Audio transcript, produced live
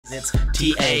It's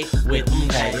TA with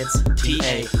MK. It's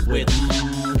TA with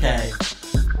MK.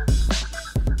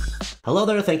 Hello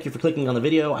there, thank you for clicking on the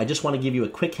video. I just want to give you a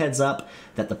quick heads up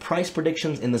that the price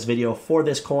predictions in this video for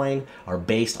this coin are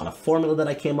based on a formula that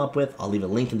I came up with. I'll leave a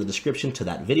link in the description to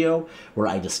that video where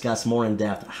I discuss more in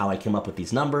depth how I came up with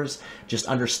these numbers. Just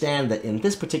understand that in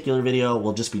this particular video,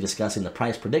 we'll just be discussing the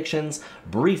price predictions,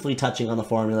 briefly touching on the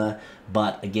formula,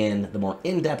 but again, the more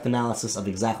in-depth analysis of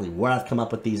exactly where I've come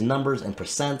up with these numbers and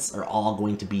percents are all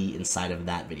going to be inside of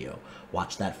that video.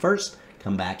 Watch that first.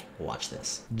 Come back, watch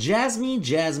this. JASMY.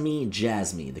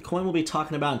 The coin we'll be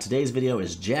talking about in today's video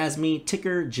is JASMY,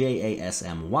 ticker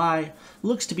JASMY.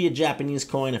 Looks to be a Japanese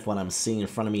coin if what I'm seeing in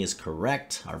front of me is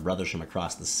correct. Our brothers from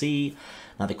across the sea.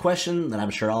 Now the question that I'm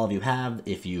sure all of you have,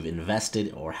 if you've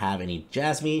invested or have any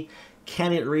JASMY,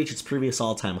 can it reach its previous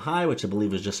all-time high, which I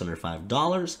believe is just under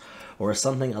 $5, or is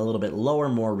something a little bit lower,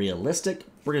 more realistic?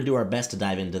 We're gonna do our best to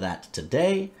dive into that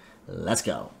today. Let's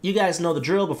go. You guys know the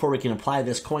drill. Before we can apply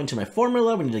this coin to my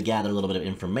formula, we need to gather a little bit of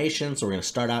information. So we're going to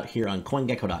start out here on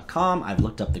CoinGecko.com. I've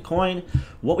looked up the coin.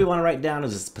 What we want to write down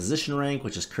is its position rank,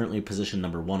 which is currently position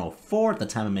number 104 at the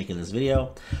time of making this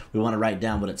video. We want to write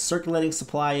down what its circulating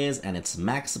supply is and its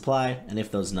max supply. And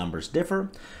if those numbers differ,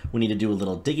 we need to do a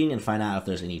little digging and find out if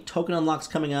there's any token unlocks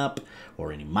coming up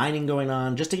or any mining going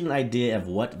on, just to get an idea of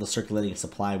what the circulating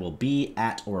supply will be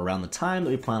at or around the time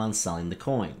that we plan on selling the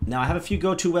coin. Now I have a few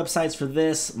go-to websites for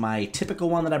this. My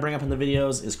typical one that I bring up in the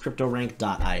videos is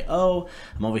cryptorank.io.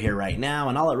 I'm over here right now,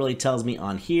 and all it really tells me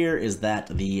on here is that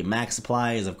the max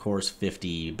supply is of course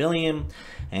 50 billion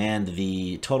and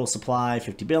the total supply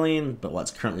 50 billion, but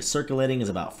what's currently circulating is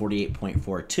about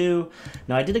 48.42.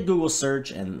 Now I did a Google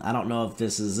search, and I don't know if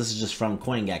this is just from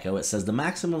CoinGecko. It says the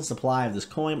maximum supply of this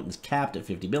coin is capped at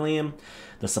 50 billion.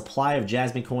 The supply of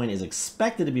JASMY coin is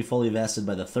expected to be fully vested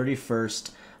by the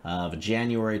 31st of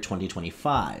January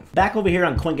 2025. Back over here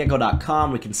on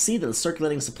CoinGecko.com, we can see that the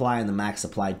circulating supply and the max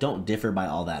supply don't differ by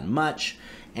all that much.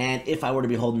 And if I were to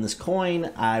be holding this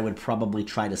coin, I would probably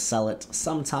try to sell it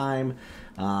sometime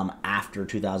after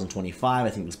 2025. I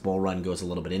think this bull run goes a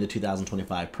little bit into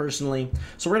 2025 personally.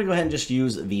 So we're gonna go ahead and just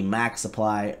use the max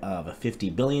supply of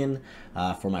 50 billion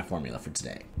for my formula for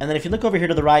today. And then if you look over here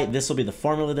to the right, this will be the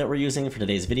formula that we're using for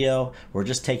today's video. We're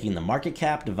just taking the market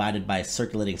cap divided by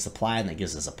circulating supply, and that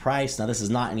gives us a price. Now this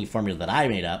is not any formula that I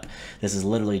made up. This is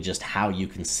literally just how you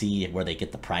can see where they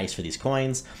get the price for these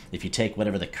coins. If you take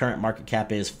whatever the current market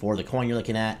cap is for the coin you're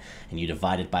looking at, and you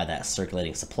divide it by that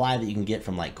circulating supply that you can get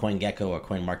from like CoinGecko or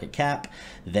CoinMarketCap,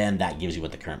 then that gives you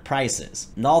what the current price is.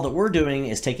 And all that we're doing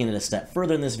is taking it a step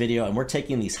further in this video, and we're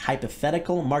taking these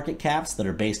hypothetical market caps that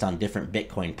are based on different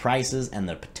Bitcoin prices and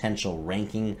the potential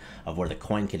ranking of where the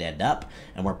coin could end up,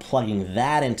 and we're plugging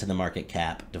that into the market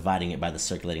cap, dividing it by the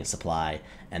circulating supply,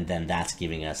 and then that's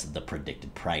giving us the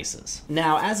predicted prices.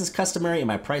 Now, as is customary in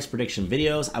my price prediction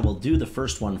videos, I will do the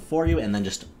first one for you and then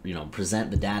just,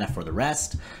 present the data for the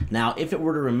rest. Now, if it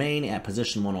were to remain at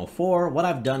position 104, what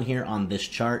I've done here on this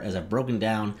chart is I've broken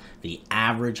down the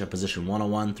average of position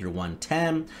 101 through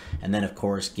 110, and then of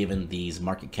course, given these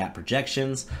market cap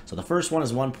projections. So the first one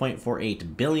is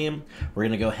 1.48 billion. We're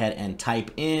gonna go ahead and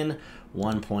type in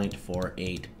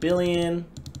 1.48 billion.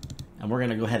 And we're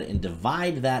going to go ahead and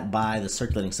divide that by the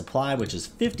circulating supply, which is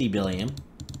 50 billion.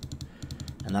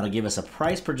 And that'll give us a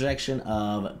price projection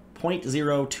of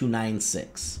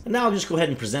 0.0296. And now I'll just go ahead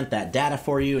and present that data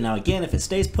for you. Now again, if it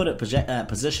stays put at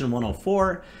position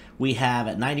 104, we have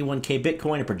at 91K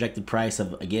Bitcoin a projected price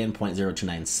of, again,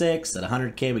 0.0296. At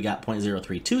 100K, we got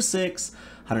 0.0326.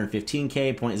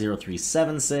 115K,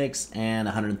 0.0376, and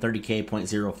 130K,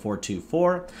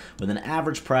 0.0424, with an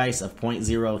average price of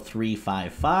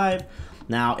 0.0355.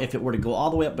 Now, if it were to go all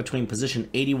the way up between position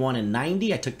 81 and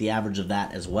 90, I took the average of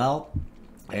that as well,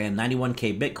 and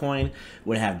 91K Bitcoin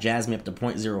would have JASMY up to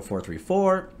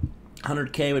 0.0434,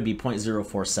 100K would be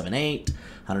 0.0478,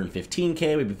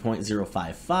 115K would be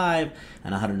 0.055,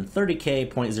 and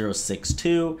 130K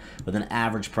 0.062, with an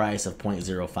average price of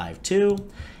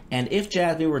 0.052. And if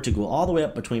JASMY were to go all the way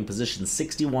up between positions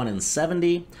 61 and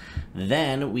 70,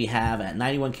 then we have at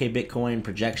 91K Bitcoin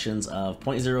projections of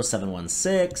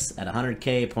 0.0716, at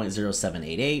 100K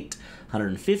 0.0788,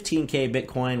 115K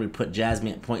Bitcoin would put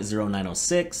JASMY at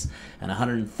 0.0906, and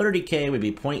 130K would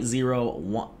be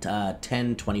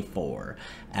 0.01024.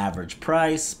 Average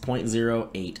price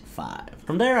 0.085.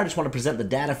 From there, I just want to present the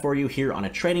data for you here on a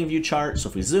TradingView chart. So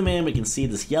if we zoom in, we can see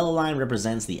this yellow line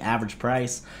represents the average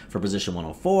price for position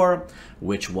 104,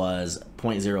 which was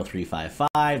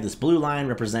 0.0355. This blue line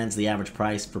represents the average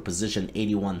price for position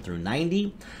 81 through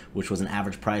 90, which was an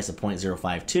average price of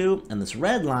 0.052. And this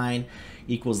red line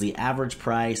equals the average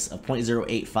price of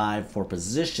 0.085 for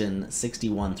position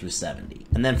 61 through 70.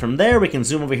 And then from there, we can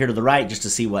zoom over here to the right just to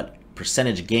see what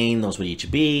percentage gain those would each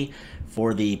be.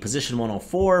 For the position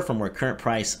 104, from where current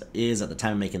price is at the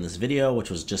time of making this video, which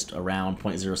was just around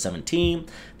 0.017,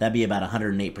 that'd be about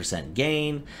 108%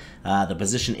 gain. The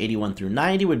position 81 through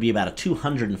 90 would be about a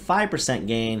 205%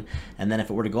 gain. And then if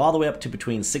it were to go all the way up to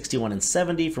between 61 and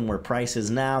 70, from where price is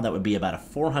now, that would be about a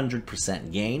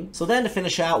 400% gain. So then to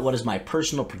finish out, what is my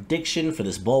personal prediction for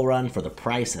this bull run for the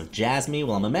price of JASMY?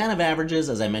 Well, I'm a man of averages,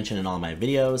 as I mentioned in all of my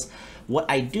videos. What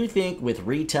I do think with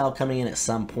retail coming in at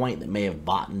some point that may have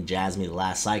bought in JASMY the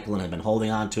last cycle and have been holding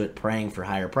on to it, praying for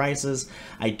higher prices,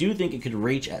 I do think it could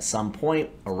reach at some point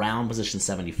around position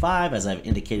 75, as I've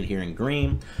indicated here in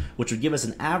green, which would give us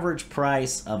an average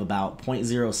price of about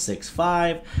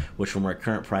 0.065, which from where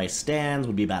current price stands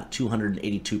would be about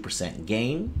 282%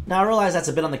 gain. Now I realize that's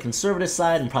a bit on the conservative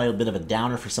side and probably a bit of a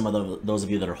downer for some of those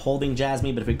of you that are holding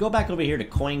JASMY, but if we go back over here to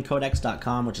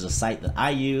coincodex.com, which is a site that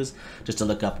I use just to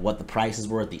look up what the prices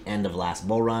were at the end of last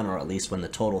bull run, or at least when the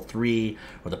total 3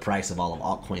 or the price of all of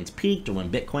altcoins peaked, or when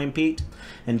Bitcoin peaked.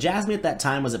 And JASMY at that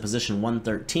time was at position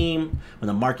 113 with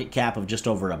a market cap of just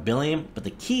over $1 billion. But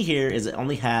the key here is it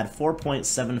only had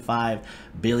 4.75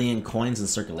 billion coins in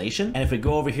circulation. And if we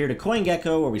go over here to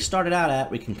CoinGecko, where we started out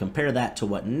at, we can compare that to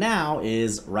what now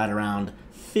is right around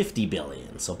 50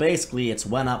 billion. So basically it's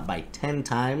went up by 10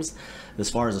 times as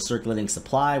far as the circulating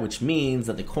supply, which means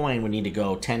that the coin would need to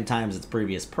go 10 times its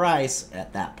previous price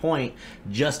at that point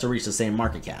just to reach the same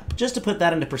market cap. Just to put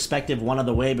that into perspective one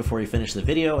other way before we finish the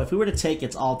video, if we were to take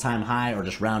its all-time high, or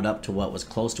just round up to what was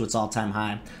close to its all-time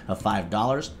high of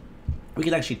 $5, we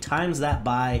could actually times that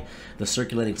by the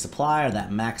circulating supply, or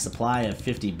that max supply of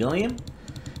 50 billion.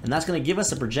 And that's going to give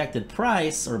us a projected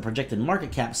price, or a projected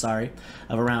market cap, sorry,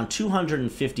 of around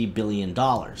 $250 billion.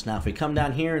 Now, if we come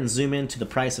down here and zoom into the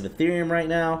price of Ethereum right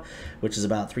now, which is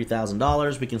about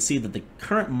 $3,000, we can see that the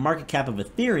current market cap of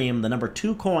Ethereum, the number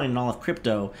 2 coin in all of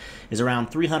crypto, is around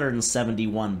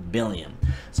 371 billion.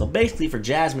 So basically for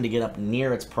JASMY to get up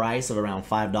near its price of around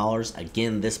 $5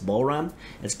 again this bull run,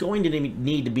 it's going to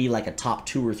need to be like a top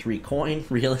 2 or 3 coin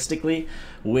realistically,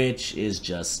 which is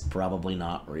just probably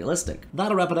not realistic.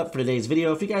 That'll wrap it up for today's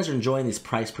video. If you guys are enjoying these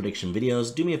price prediction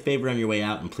videos, do me a favor on your way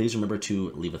out, and please remember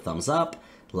to leave a thumbs up,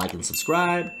 like, and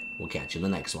subscribe. We'll catch you in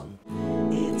the next one.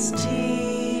 It's